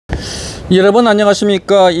여러분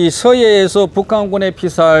안녕하십니까. 이 서해에서 북한군에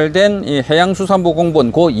피살된 이 해양수산부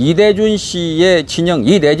공무원 고 이래준 씨의 친형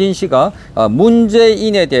이래진 씨가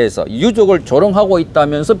문재인에 대해서 유족을 조롱하고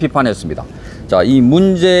있다면서 비판했습니다. 자, 이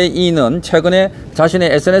문재인은 최근에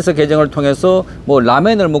자신의 SNS 계정을 통해서 뭐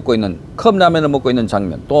라면을 먹고 있는, 컵라면을 먹고 있는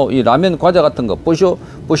장면, 또 이 라면 과자 같은 거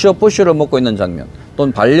뿌쇼를 먹고 있는 장면,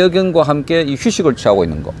 또는 반려견과 함께 이 휴식을 취하고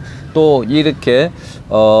있는 거, 또 이렇게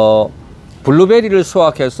블루베리를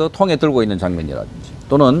수확해서 통에 들고 있는 장면이라든지,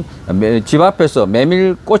 또는 집 앞에서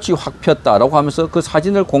메밀꽃이 확 폈다라고 하면서 그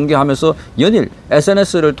사진을 공개하면서 연일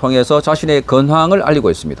SNS를 통해서 자신의 근황을 알리고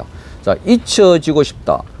있습니다. 자, 잊혀지고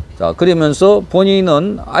싶다. 자, 그러면서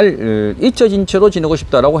본인은 잊혀진 채로 지내고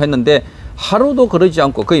싶다라고 했는데 하루도 그러지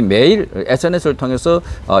않고 거의 매일 SNS를 통해서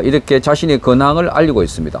이렇게 자신의 근황을 알리고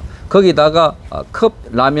있습니다. 거기다가 컵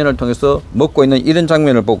라면을 통해서 먹고 있는 이런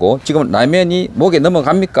장면을 보고 지금 라면이 목에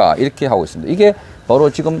넘어갑니까? 이렇게 하고 있습니다. 이게 바로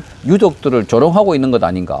지금 유족들을 조롱하고 있는 것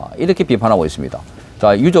아닌가 이렇게 비판하고 있습니다.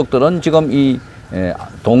 자, 유족들은 지금 이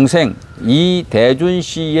동생 이대준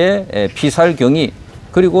씨의 피살 경위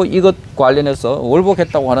그리고 이것 관련해서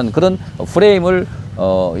월북했다고 하는 그런 프레임을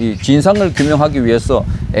이 진상을 규명하기 위해서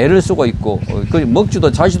애를 쓰고 있고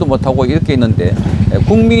먹지도 자지도 못하고 이렇게 있는데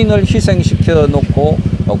국민을 희생시켜 놓고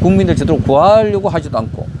국민을 제대로 구하려고 하지도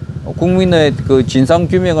않고 국민의 그 진상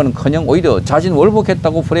규명은커녕 오히려 자진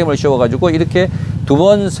월북했다고 프레임을 씌워가지고 이렇게 두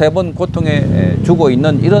번, 세 번 고통에 주고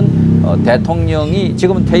있는 이런 대통령이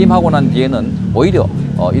지금 퇴임하고 난 뒤에는 오히려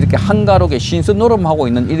이렇게 한가롭게 신수 노름하고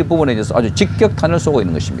있는 이 부분에 대해서 아주 직격탄을 쏘고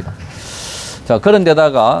있는 것입니다. 자,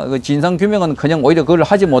 그런데다가 그 진상 규명은 그냥 오히려 그걸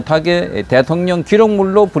하지 못하게 대통령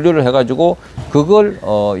기록물로 분류를 해가지고 그걸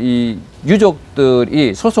이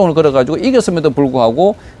유족들이 소송을 걸어가지고 이겼음에도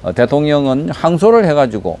불구하고 대통령은 항소를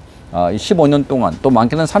해가지고 15년 동안 또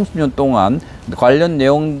많게는 30년 동안 관련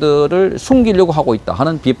내용들을 숨기려고 하고 있다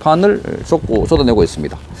하는 비판을 쏟아내고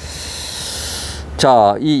있습니다.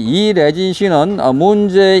 자, 이 이래진 씨는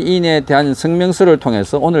문재인에 대한 성명서를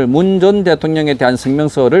통해서 오늘 문 전 대통령에 대한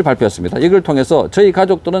성명서를 발표했습니다. 이걸 통해서 저희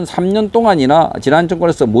가족들은 3년 동안이나 지난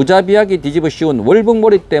정권에서 무자비하게 뒤집어 씌운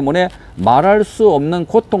월북몰이 때문에 말할 수 없는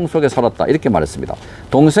고통 속에 살았다 이렇게 말했습니다.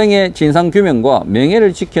 동생의 진상규명과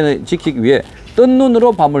명예를 지키기 위해 뜬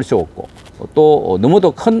눈으로 밤을 새웠고 또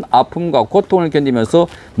너무도 큰 아픔과 고통을 견디면서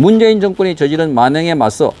문재인 정권이 저지른 만행에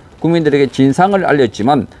맞서 국민들에게 진상을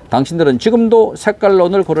알렸지만 당신들은 지금도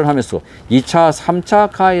색깔론을 거론하면서 2차,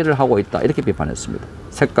 3차 가해를 하고 있다 이렇게 비판했습니다.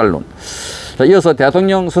 색깔론. 자, 이어서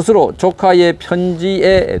대통령 스스로 조카의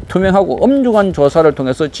편지에 투명하고 엄중한 조사를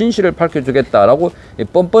통해서 진실을 밝혀주겠다라고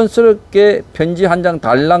뻔뻔스럽게 편지 한 장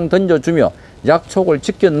달랑 던져주며 약속을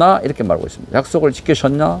지켰나 이렇게 말하고 있습니다. 약속을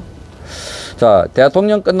지키셨나? 자,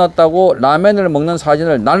 대통령 끝났다고 라면을 먹는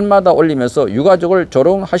사진을 날마다 올리면서 유가족을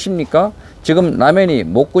조롱하십니까? 지금 라면이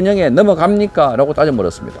목구멍에 넘어갑니까? 라고 따져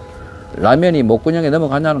물었습니다. 라면이 목구멍에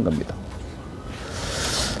넘어가냐는 겁니다.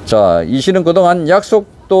 자, 이 씨는 그동안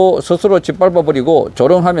약속도 스스로 짓밟아버리고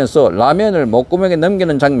조롱하면서 라면을 목구멍에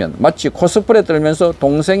넘기는 장면, 마치 코스프레 떨면서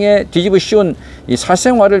동생의 뒤집어 씌운 이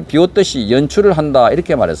사생활을 비웃듯이 연출을 한다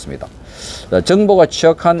이렇게 말했습니다. 자, 정보가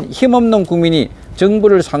취약한 힘없는 국민이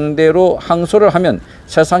정부를 상대로 항소를 하면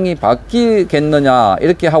세상이 바뀌겠느냐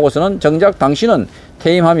이렇게 하고서는 정작 당신은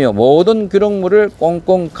퇴임하며 모든 기록물을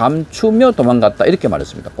꽁꽁 감추며 도망갔다 이렇게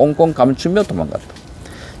말했습니다. 꽁꽁 감추며 도망갔다.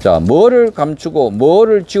 자, 뭐를 감추고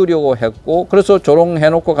뭐를 지우려고 했고 그래서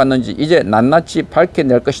조롱해놓고 갔는지 이제 낱낱이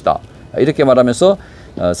밝혀낼 것이다 이렇게 말하면서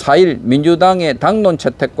 4일 민주당의 당론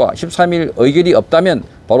채택과 13일 의결이 없다면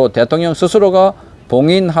바로 대통령 스스로가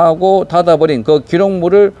봉인하고 닫아버린 그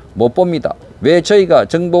기록물을 못 봅니다. 왜 저희가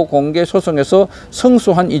정보 공개 소송에서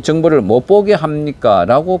성수한 이 정보를 못 보게 합니까?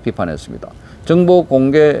 라고 비판했습니다. 정보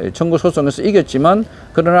공개 청구 소송에서 이겼지만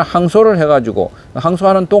그러나 항소를 해가지고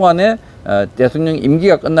항소하는 동안에 대통령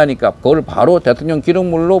임기가 끝나니까 그걸 바로 대통령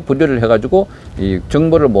기록물로 분류를 해가지고 이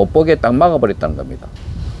정보를 못 보게 딱 막아버렸다는 겁니다.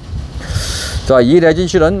 자, 이래진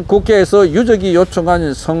씨는 국회에서 유족이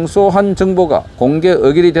요청한 성소한 정보가 공개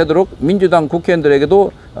의결이 되도록 민주당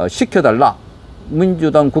국회의원들에게도 시켜달라.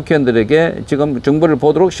 민주당 국회의원들에게 지금 정보를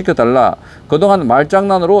보도록 시켜달라. 그동안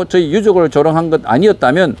말장난으로 저희 유족을 조롱한 것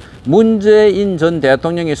아니었다면 문재인 전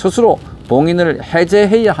대통령이 스스로 봉인을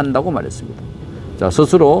해제해야 한다고 말했습니다. 자,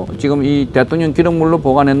 스스로 지금 이 대통령 기록물로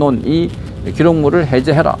보관해 놓은 이 기록물을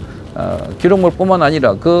해제해라. 기록물뿐만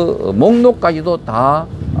아니라 그 목록까지도 다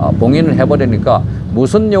봉인을 해버리니까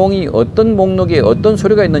무슨 내용이 어떤 목록에 어떤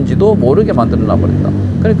서류가 있는지도 모르게 만들어놔 버린다.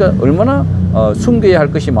 그러니까 얼마나 숨겨야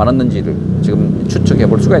할 것이 많았는지를 지금 추측해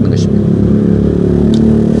볼 수가 있는 것입니다.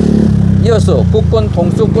 이어서 국권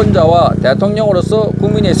통수권자와 대통령으로서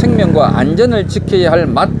국민의 생명과 안전을 지켜야 할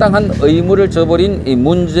마땅한 의무를 저버린 이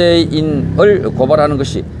문재인을 고발하는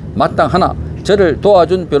것이 마땅하나 저를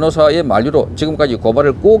도와준 변호사의 만류로 지금까지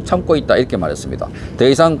고발을 꾹 참고 있다, 이렇게 말했습니다. 더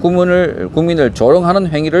이상 국민을 조롱하는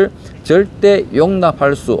행위를 절대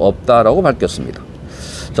용납할 수 없다라고 밝혔습니다.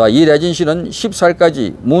 자, 이래진 씨는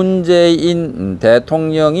 14일까지 문재인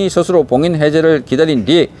대통령이 스스로 봉인 해제를 기다린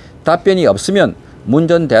뒤 답변이 없으면 문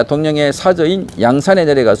전 대통령의 사저인 양산에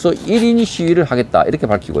내려가서 1인 시위를 하겠다, 이렇게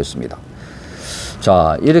밝히고 있습니다.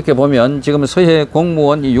 자, 이렇게 보면 지금 서해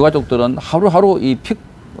공무원 이 유가족들은 하루하루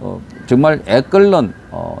정말 애끓는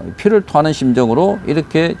피를 토하는 심정으로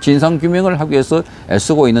이렇게 진상규명을 하기 위해서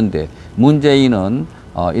애쓰고 있는데, 문재인은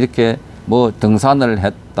이렇게 뭐 등산을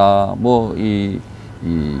했다, 뭐 이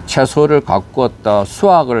채소를 가꾸었다,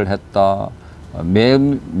 수확을 했다,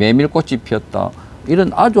 메밀꽃이 피었다,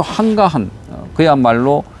 이런 아주 한가한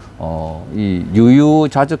그야말로 이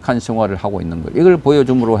유유자적한 생활을 하고 있는 것, 이걸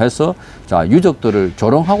보여줌으로 해서 자, 유족들을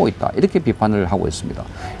조롱하고 있다, 이렇게 비판을 하고 있습니다.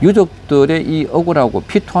 유족들의 이 억울하고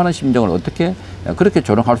피토하는 심정을 어떻게 그렇게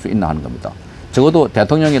조롱할 수 있나 하는 겁니다. 적어도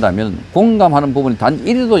대통령이라면 공감하는 부분이 단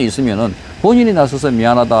 1도 있으면은 본인이 나서서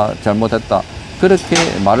미안하다, 잘못했다, 그렇게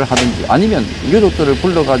말을 하든지, 아니면 유족들을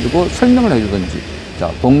불러가지고 설명을 해주든지, 자,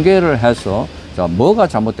 공개를 해서 자, 뭐가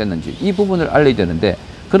잘못됐는지 이 부분을 알려야 되는데,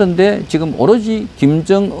 그런데 지금 오로지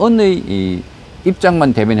김정은의 이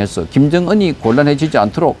입장만 대변해서 김정은이 곤란해지지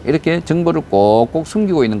않도록 이렇게 정보를 꼭꼭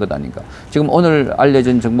숨기고 있는 것 아닌가. 지금 오늘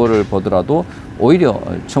알려진 정보를 보더라도 오히려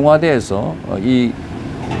청와대에서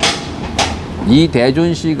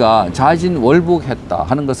이대준 씨가 자진월북했다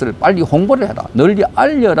하는 것을 빨리 홍보를 해라, 널리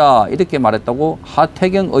알려라, 이렇게 말했다고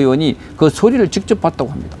하태경 의원이 그 소리를 직접 봤다고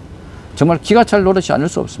합니다. 정말 기가 찰 노릇이 아닐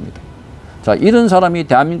수 없습니다. 자, 이런 사람이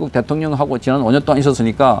대한민국 대통령하고 지난 5년 동안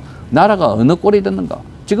있었으니까 나라가 어느 꼴이 됐는가.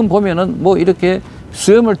 지금 보면은 뭐 이렇게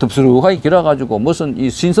수염을 덥수룩하게 길어가지고 무슨 이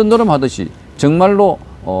신선노름 하듯이 정말로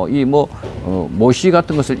모시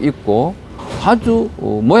같은 것을 입고 아주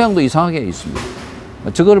모양도 이상하게 있습니다.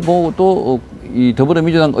 저걸 보고 또 이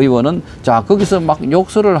더불어민주당 의원은 자, 거기서 막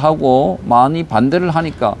욕설을 하고 많이 반대를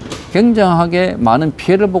하니까 굉장하게 많은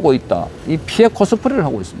피해를 보고 있다, 이 피해 코스프레를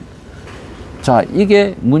하고 있습니다. 자,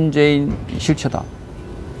 이게 문재인 실체다.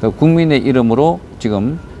 국민의 이름으로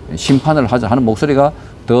지금 심판을 하자 하는 목소리가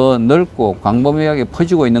더 넓고 광범위하게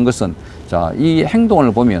퍼지고 있는 것은, 자, 이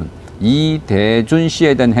행동을 보면, 이대준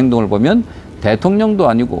씨에 대한 행동을 보면 대통령도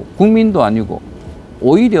아니고 국민도 아니고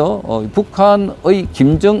오히려 북한의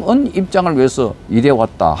김정은 입장을 위해서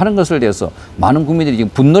일해왔다 하는 것을 대해서 많은 국민들이 지금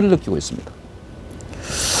분노를 느끼고 있습니다.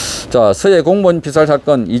 자, 서해 공무원 피살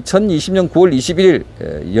사건, 2020년 9월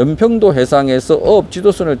 21일 연평도 해상에서 어업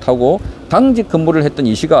지도선을 타고 당직 근무를 했던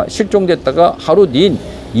이 씨가 실종됐다가 하루 뒤인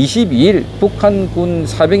 22일 북한군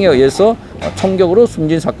사병에 의해서 총격으로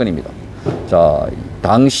숨진 사건입니다. 자,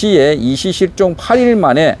 당시에 이 씨 실종 8일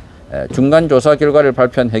만에 중간 조사 결과를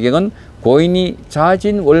발표한 해경은 고인이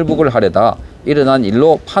자진월북을 하려다 일어난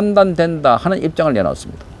일로 판단된다 하는 입장을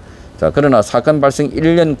내놨습니다. 자, 그러나 사건 발생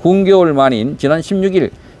 1년 9개월 만인 지난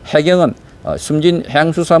 16일 해경은 숨진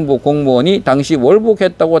해양수산부 공무원이 당시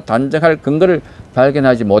월북했다고 단정할 근거를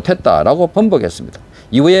발견하지 못했다라고 번복했습니다.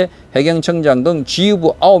 이후에 해경청장 등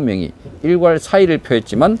지휘부 9명이 일괄 사의를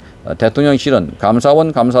표했지만 대통령실은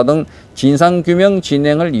감사원 감사 등 진상규명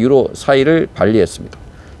진행을 이유로 사의를 발리했습니다.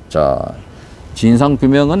 자,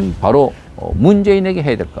 진상규명은 바로 문재인에게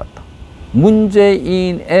해야 될 것 같다.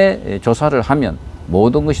 문재인의 조사를 하면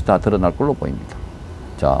모든 것이 다 드러날 걸로 보입니다.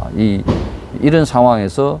 자, 이런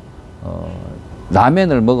상황에서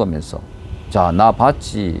라면을 먹으면서 자, 나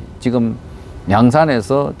봤지, 지금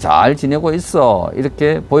양산에서 잘 지내고 있어,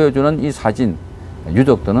 이렇게 보여주는 이 사진,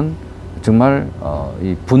 유족들은 정말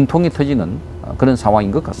이 분통이 터지는 그런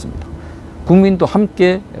상황인 것 같습니다. 국민도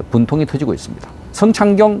함께 분통이 터지고 있습니다.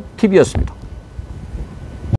 성창경 TV였습니다.